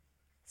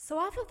So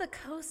off of the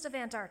coast of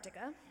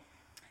Antarctica,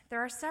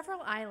 there are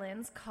several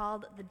islands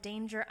called the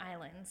Danger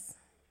Islands.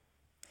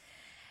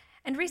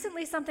 And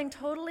recently, something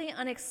totally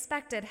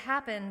unexpected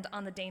happened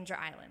on the Danger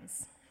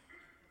Islands.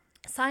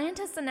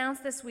 Scientists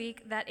announced this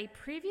week that a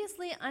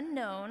previously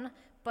unknown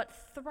but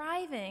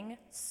thriving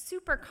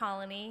super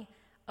colony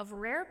of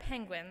rare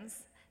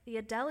penguins, the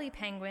Adelie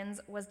penguins,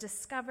 was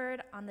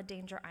discovered on the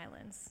Danger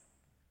Islands.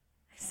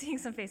 I'm seeing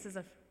some faces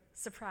of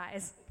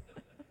surprise.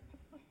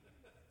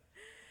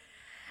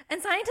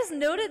 And scientists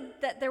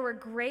noted that there were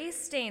gray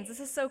stains. This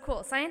is so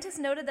cool. Scientists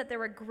noted that there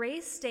were gray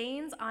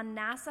stains on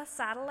NASA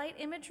satellite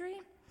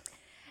imagery,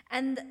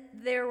 and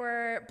there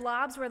were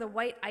blobs where the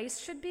white ice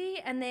should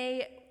be, and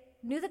they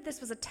knew that this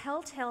was a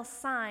telltale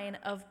sign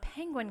of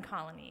penguin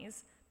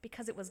colonies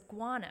because it was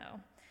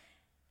guano.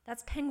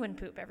 That's penguin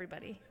poop,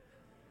 everybody.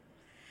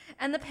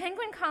 And the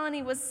penguin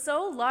colony was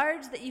so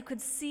large that you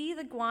could see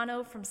the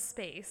guano from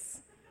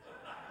space.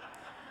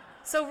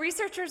 So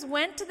researchers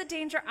went to the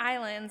Danger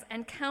Islands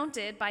and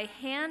counted by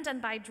hand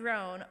and by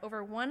drone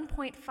over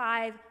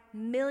 1.5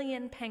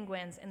 million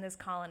penguins in this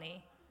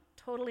colony,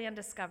 totally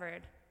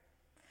undiscovered.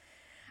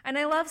 And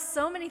I love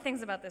so many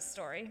things about this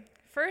story.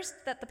 First,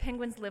 that the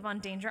penguins live on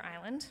Danger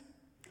Island.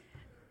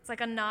 It's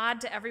like a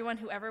nod to everyone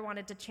who ever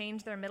wanted to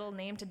change their middle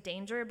name to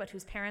Danger, but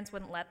whose parents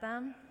wouldn't let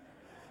them.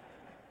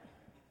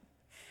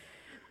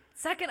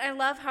 Second, I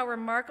love how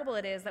remarkable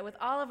it is that with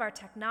all of our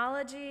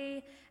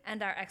technology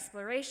and our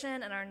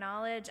exploration and our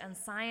knowledge and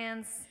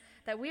science,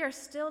 that we are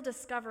still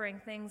discovering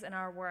things in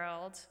our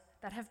world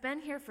that have been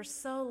here for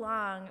so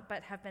long,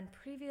 but have been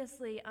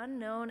previously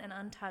unknown and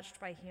untouched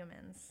by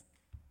humans.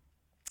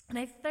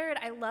 And third,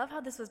 I love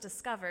how this was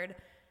discovered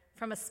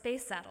from a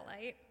space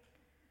satellite,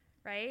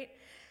 right?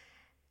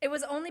 It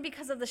was only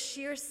because of the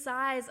sheer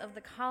size of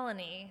the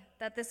colony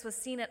that this was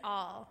seen at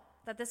all,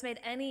 that this made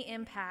any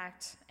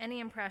impact, any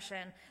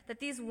impression, that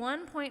these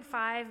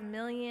 1.5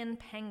 million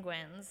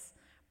penguins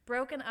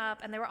broken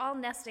up, and they were all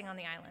nesting on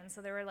the island,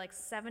 so there were like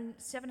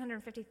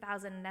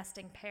 750,000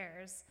 nesting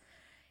pairs.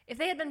 If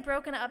they had been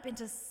broken up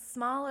into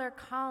smaller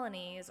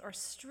colonies or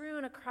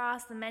strewn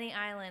across the many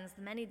islands,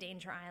 the many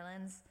Danger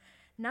Islands,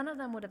 none of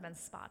them would have been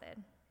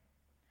spotted.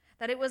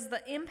 That it was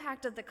the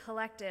impact of the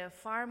collective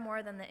far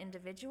more than the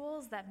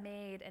individuals that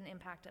made an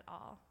impact at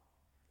all.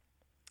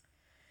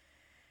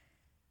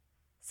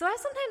 So I've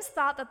sometimes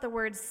thought that the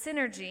word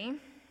synergy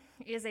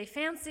is a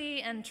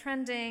fancy and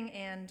trending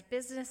and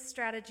business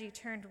strategy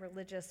turned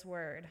religious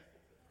word,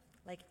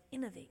 like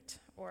innovate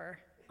or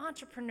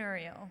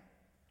entrepreneurial.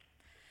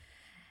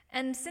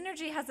 And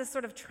synergy has this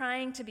sort of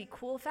trying to be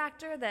cool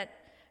factor that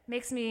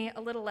makes me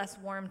a little less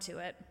warm to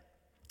it.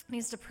 It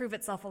needs to prove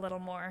itself a little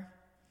more.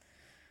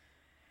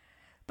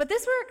 But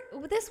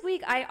this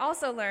week, I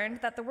also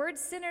learned that the word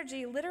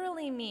synergy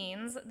literally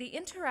means the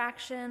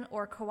interaction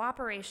or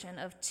cooperation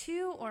of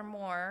two or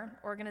more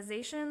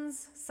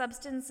organizations,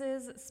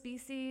 substances,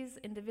 species,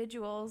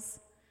 individuals,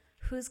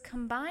 whose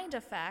combined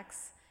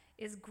effects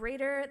is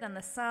greater than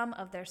the sum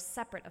of their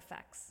separate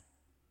effects.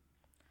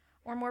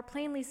 Or more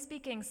plainly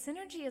speaking,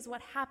 synergy is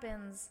what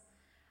happens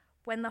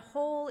when the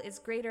whole is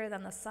greater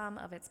than the sum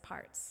of its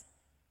parts.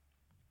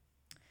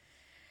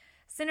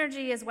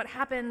 Synergy is what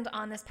happened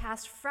on this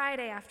past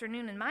Friday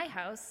afternoon in my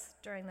house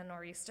during the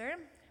nor'easter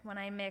when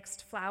I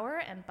mixed flour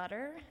and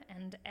butter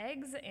and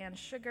eggs and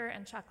sugar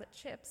and chocolate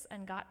chips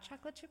and got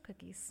chocolate chip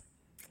cookies,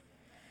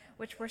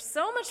 which were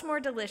so much more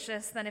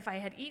delicious than if I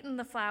had eaten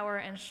the flour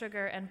and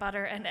sugar and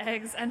butter and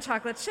eggs and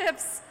chocolate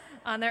chips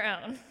on their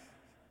own.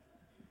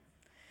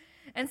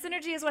 And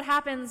synergy is what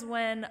happens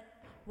when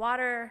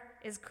water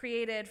is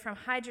created from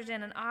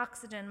hydrogen and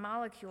oxygen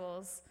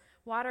molecules,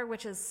 water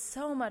which is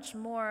so much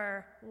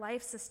more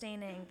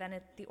life-sustaining than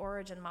the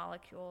origin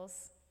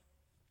molecules.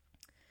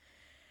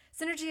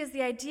 Synergy is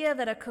the idea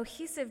that a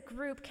cohesive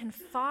group can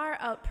far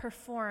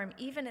outperform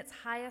even its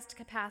highest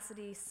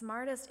capacity,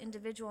 smartest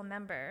individual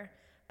member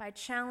by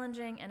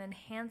challenging and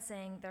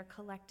enhancing their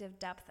collective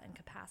depth and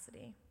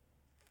capacity.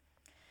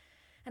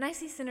 And I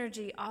see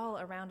synergy all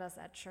around us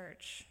at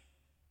church,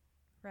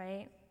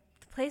 right?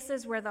 The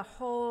places where the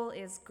whole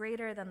is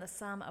greater than the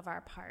sum of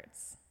our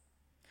parts.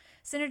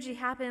 Synergy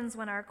happens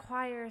when our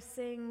choir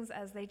sings,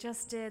 as they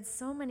just did,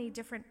 so many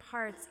different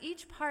parts,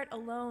 each part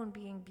alone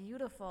being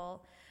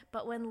beautiful,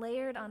 but when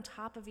layered on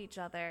top of each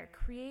other,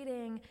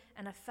 creating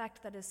an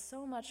effect that is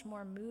so much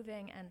more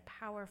moving and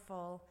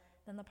powerful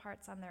than the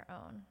parts on their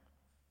own.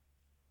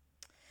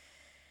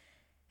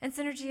 And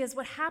synergy is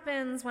what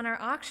happens when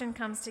our auction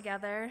comes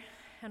together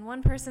and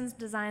one person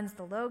designs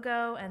the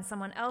logo and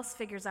someone else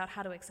figures out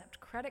how to accept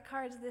credit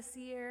cards this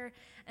year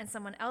and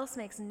someone else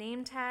makes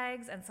name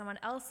tags and someone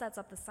else sets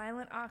up the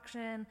silent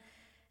auction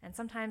and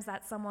sometimes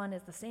that someone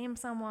is the same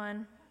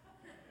someone.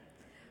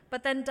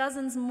 But then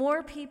dozens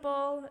more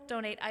people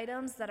donate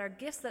items that are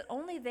gifts that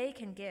only they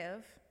can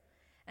give,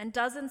 and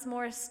dozens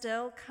more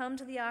still come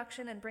to the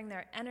auction and bring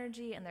their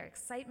energy and their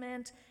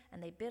excitement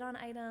and they bid on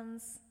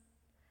items.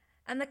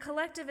 And the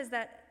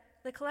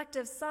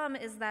collective sum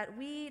is that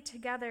we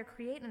together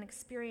create an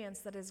experience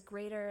that is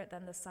greater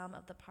than the sum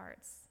of the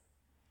parts.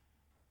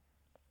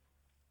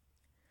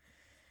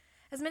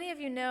 As many of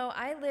you know,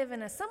 I live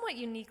in a somewhat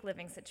unique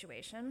living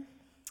situation.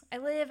 I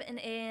live in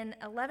an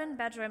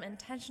 11-bedroom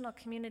intentional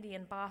community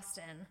in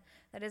Boston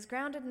that is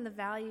grounded in the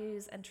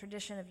values and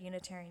tradition of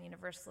Unitarian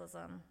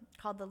Universalism,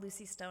 called the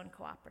Lucy Stone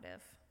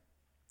Cooperative.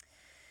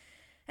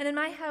 And in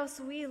my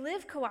house, we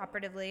live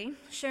cooperatively,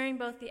 sharing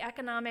both the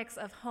economics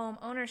of home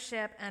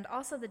ownership and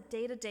also the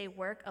day-to-day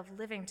work of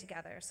living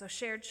together. So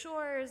shared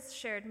chores,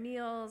 shared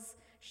meals,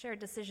 shared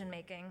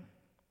decision-making.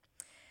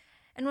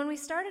 And when we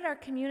started our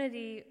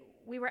community,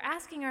 we were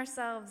asking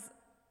ourselves,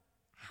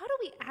 how do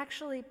we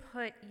actually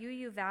put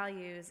UU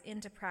values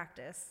into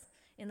practice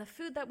in the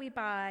food that we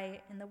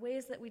buy, in the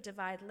ways that we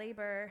divide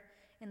labor,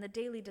 in the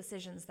daily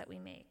decisions that we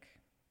make?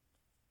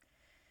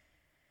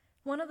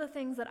 One of the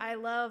things that I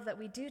love that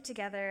we do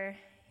together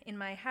in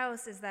my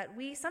house is that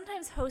we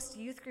sometimes host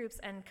youth groups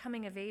and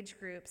coming-of-age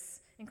groups,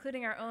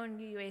 including our own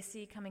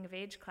UUAC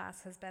coming-of-age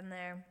class has been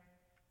there.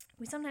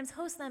 We sometimes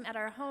host them at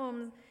our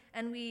home,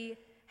 and we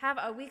have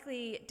a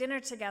weekly dinner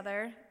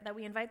together that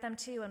we invite them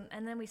to,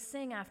 and then we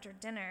sing after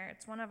dinner.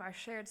 It's one of our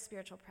shared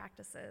spiritual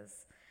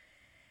practices.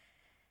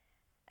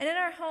 And in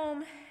our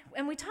home,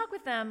 and we talk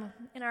with them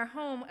in our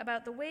home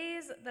about the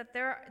ways that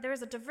there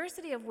is a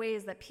diversity of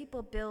ways that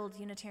people build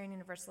Unitarian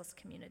Universalist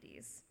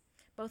communities,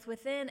 both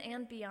within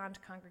and beyond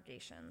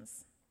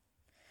congregations.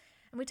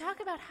 And we talk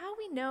about how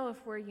we know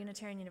if we're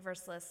Unitarian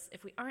Universalists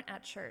if we aren't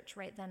at church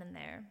right then and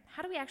there.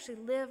 How do we actually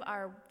live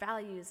our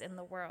values in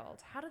the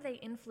world? How do they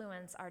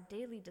influence our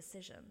daily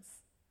decisions?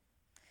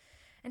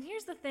 And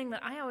here's the thing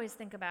that I always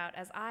think about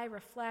as I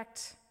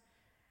reflect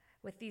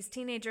with these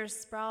teenagers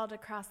sprawled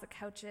across the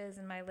couches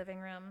in my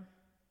living room.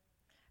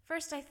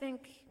 First, I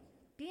think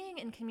being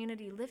in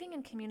community, living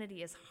in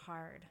community is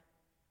hard.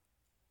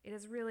 It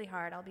is really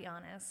hard, I'll be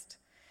honest.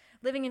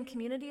 Living in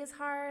community is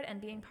hard,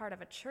 and being part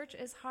of a church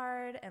is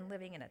hard, and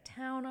living in a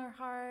town are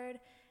hard.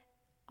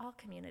 All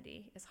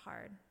community is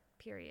hard,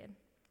 period.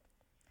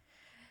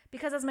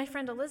 Because as my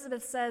friend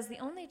Elizabeth says, the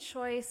only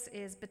choice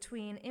is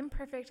between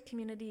imperfect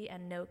community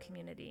and no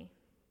community.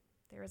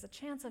 There is a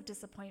chance of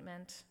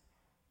disappointment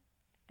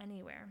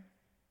anywhere.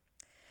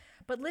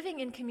 But living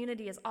in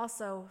community is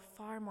also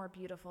far more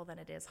beautiful than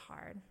it is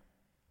hard.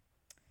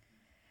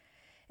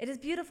 It is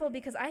beautiful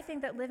because I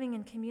think that living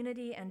in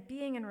community and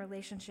being in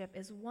relationship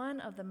is one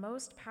of the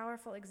most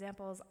powerful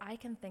examples I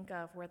can think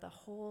of where the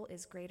whole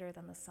is greater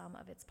than the sum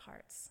of its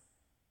parts.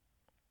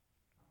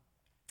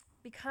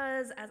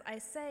 Because, as I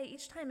say,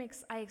 each time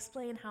I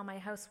explain how my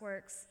house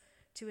works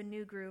to a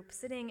new group,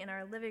 sitting in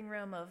our living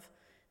room of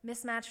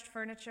mismatched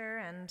furniture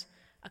and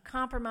a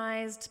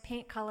compromised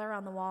paint color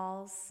on the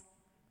walls,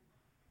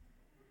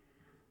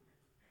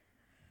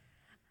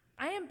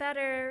 I am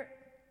better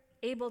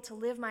able to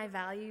live my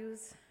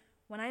values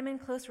when I'm in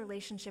close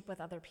relationship with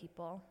other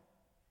people.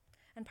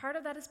 And part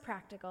of that is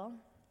practical,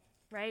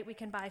 right? We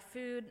can buy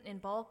food in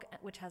bulk,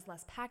 which has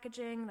less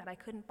packaging that I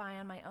couldn't buy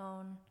on my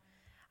own.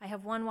 I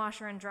have one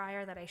washer and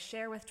dryer that I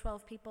share with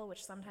 12 people,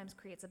 which sometimes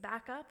creates a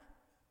backup,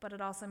 but it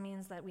also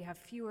means that we have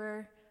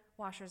fewer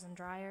washers and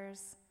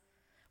dryers.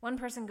 One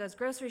person goes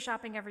grocery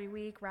shopping every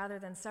week rather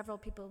than several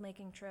people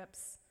making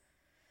trips,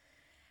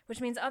 which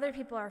means other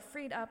people are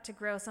freed up to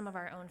grow some of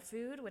our own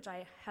food, which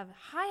I have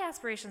high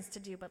aspirations to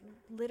do, but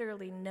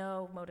literally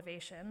no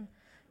motivation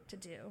to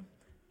do.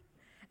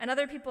 And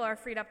other people are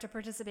freed up to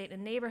participate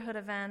in neighborhood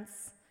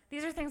events.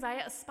 These are things I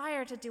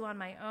aspire to do on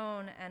my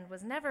own and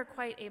was never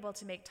quite able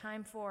to make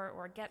time for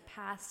or get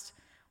past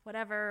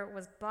whatever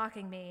was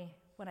blocking me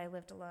when I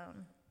lived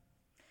alone.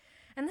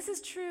 And this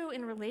is true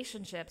in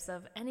relationships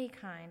of any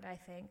kind, I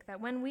think,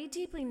 that when we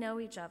deeply know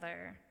each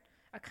other,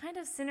 a kind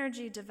of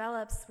synergy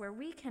develops where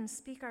we can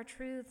speak our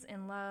truths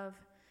in love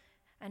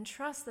and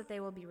trust that they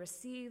will be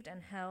received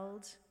and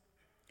held,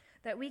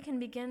 that we can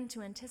begin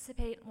to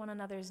anticipate one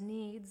another's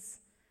needs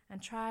and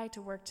try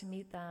to work to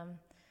meet them,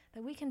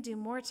 that we can do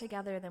more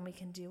together than we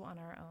can do on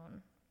our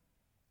own.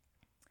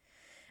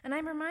 And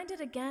I'm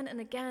reminded again and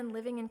again,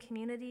 living in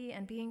community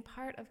and being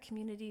part of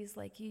communities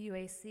like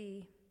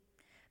UUAC,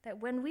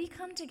 that when we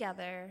come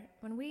together,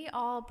 when we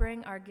all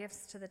bring our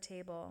gifts to the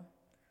table,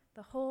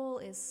 the whole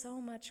is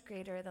so much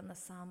greater than the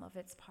sum of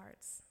its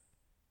parts.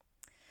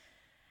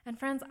 And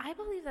friends, I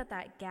believe that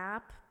that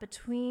gap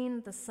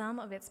between the sum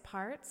of its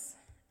parts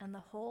and the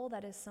whole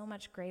that is so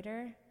much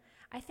greater,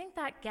 I think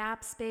that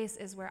gap space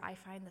is where I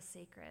find the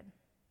sacred.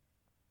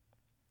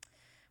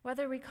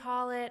 Whether we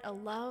call it a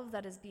love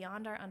that is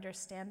beyond our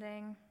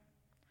understanding,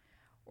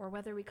 or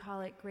whether we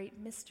call it great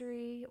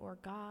mystery or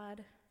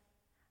God,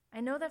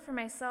 I know that for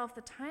myself,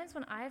 the times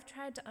when I've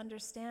tried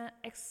to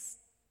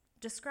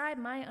describe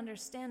my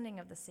understanding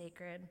of the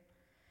sacred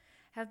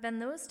have been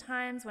those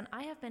times when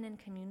I have been in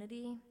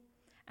community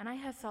and I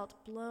have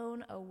felt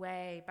blown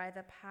away by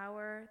the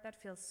power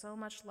that feels so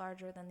much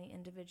larger than the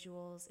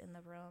individuals in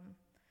the room,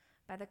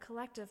 by the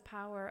collective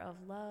power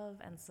of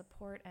love and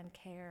support and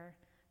care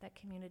that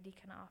community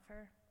can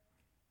offer.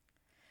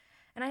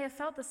 And I have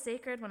felt the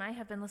sacred when I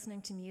have been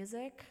listening to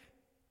music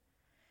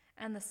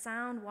and the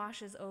sound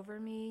washes over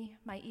me,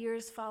 my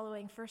ears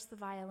following first the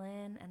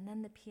violin and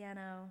then the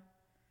piano,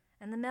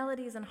 and the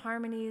melodies and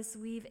harmonies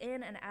weave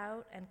in and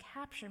out and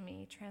capture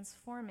me,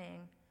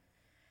 transforming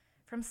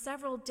from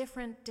several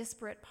different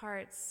disparate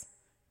parts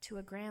to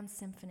a grand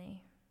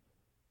symphony.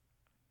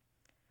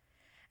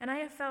 And I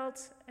have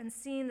felt and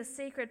seen the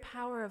sacred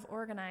power of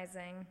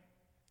organizing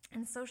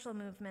and social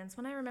movements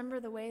when I remember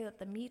the way that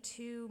the Me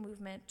Too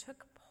movement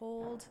took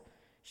hold,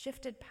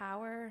 shifted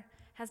power,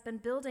 has been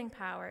building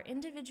power,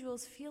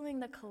 individuals feeling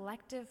the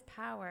collective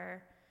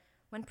power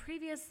when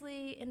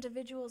previously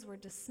individuals were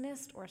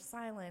dismissed or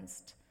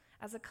silenced,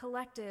 as a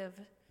collective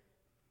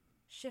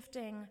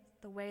shifting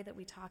the way that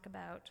we talk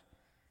about.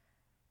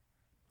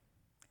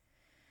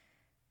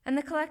 And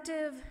the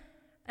collective,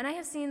 and I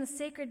have seen the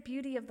sacred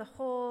beauty of the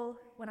whole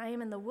when I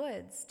am in the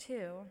woods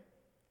too.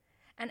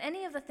 And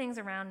any of the things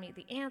around me,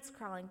 the ants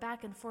crawling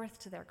back and forth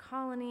to their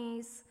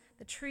colonies,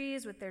 the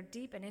trees with their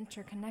deep and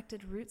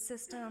interconnected root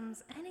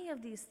systems, any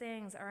of these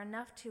things are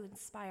enough to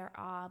inspire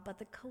awe, but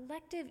the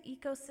collective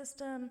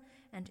ecosystem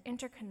and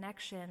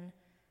interconnection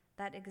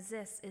that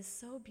exists is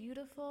so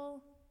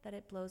beautiful that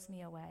it blows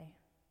me away.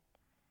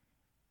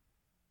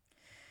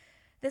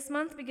 This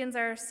month begins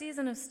our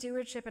season of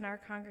stewardship in our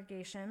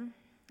congregation,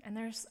 and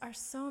there are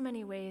so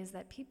many ways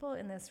that people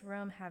in this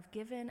room have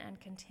given and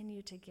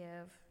continue to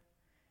give,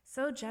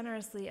 so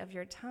generously of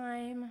your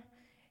time,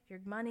 your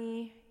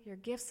money, your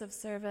gifts of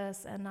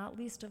service, and not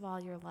least of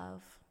all, your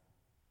love.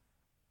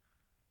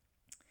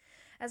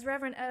 As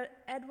Reverend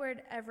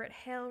Edward Everett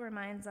Hale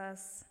reminds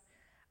us,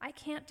 I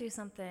can't do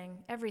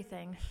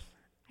everything.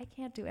 I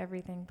can't do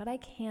everything, but I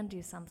can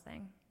do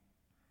something.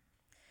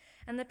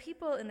 And the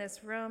people in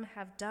this room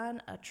have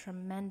done a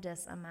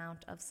tremendous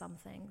amount of some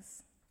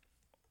things.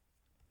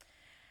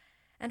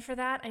 And for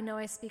that, I know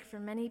I speak for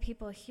many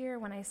people here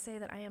when I say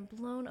that I am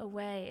blown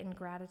away in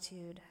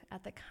gratitude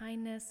at the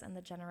kindness and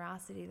the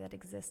generosity that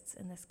exists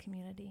in this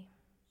community.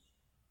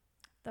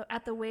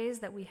 At the ways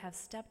that we have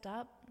stepped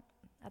up,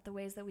 at the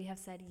ways that we have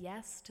said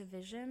yes to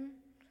vision,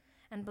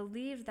 and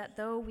believed that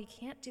though we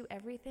can't do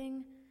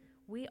everything,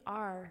 we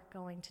are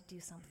going to do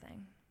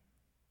something.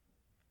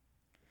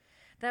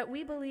 That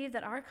we believe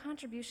that our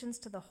contributions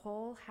to the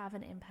whole have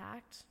an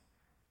impact.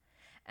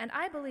 And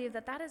I believe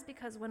that that is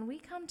because when we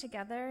come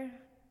together,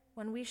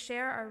 when we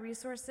share our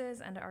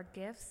resources and our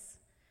gifts,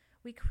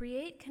 we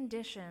create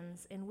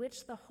conditions in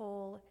which the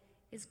whole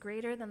is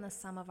greater than the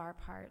sum of our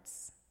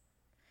parts.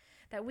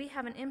 That we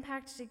have an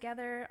impact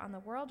together on the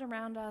world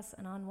around us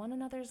and on one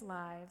another's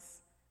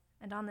lives,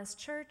 and on this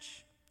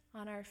church,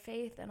 on our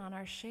faith, and on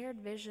our shared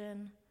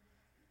vision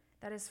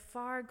that is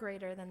far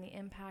greater than the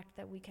impact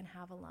that we can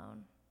have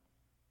alone.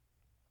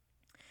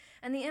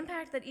 And the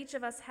impact that each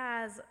of us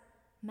has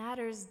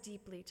matters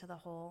deeply to the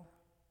whole,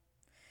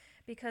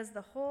 because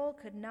the whole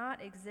could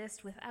not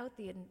exist without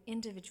the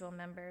individual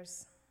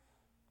members.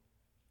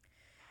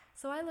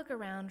 So I look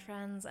around,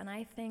 friends, and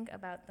I think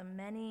about the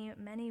many,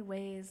 many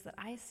ways that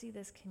I see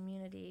this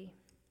community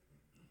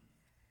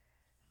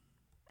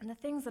and the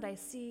things that I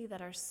see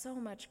that are so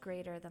much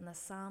greater than the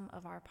sum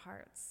of our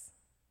parts.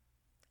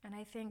 And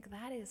I think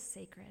that is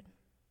sacred.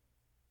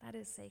 That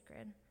is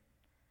sacred.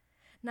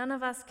 None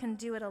of us can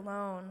do it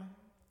alone,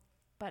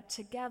 but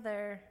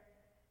together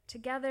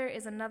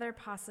is another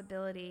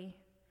possibility,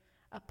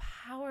 a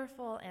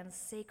powerful and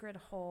sacred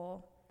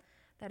whole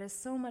that is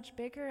so much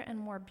bigger and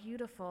more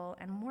beautiful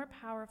and more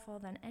powerful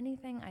than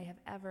anything I have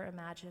ever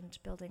imagined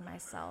building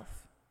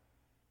myself.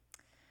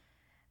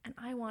 And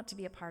I want to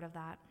be a part of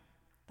that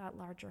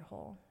larger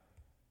whole,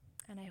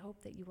 and I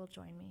hope that you will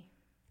join me.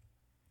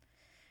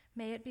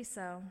 May it be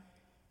so,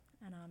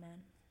 and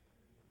amen.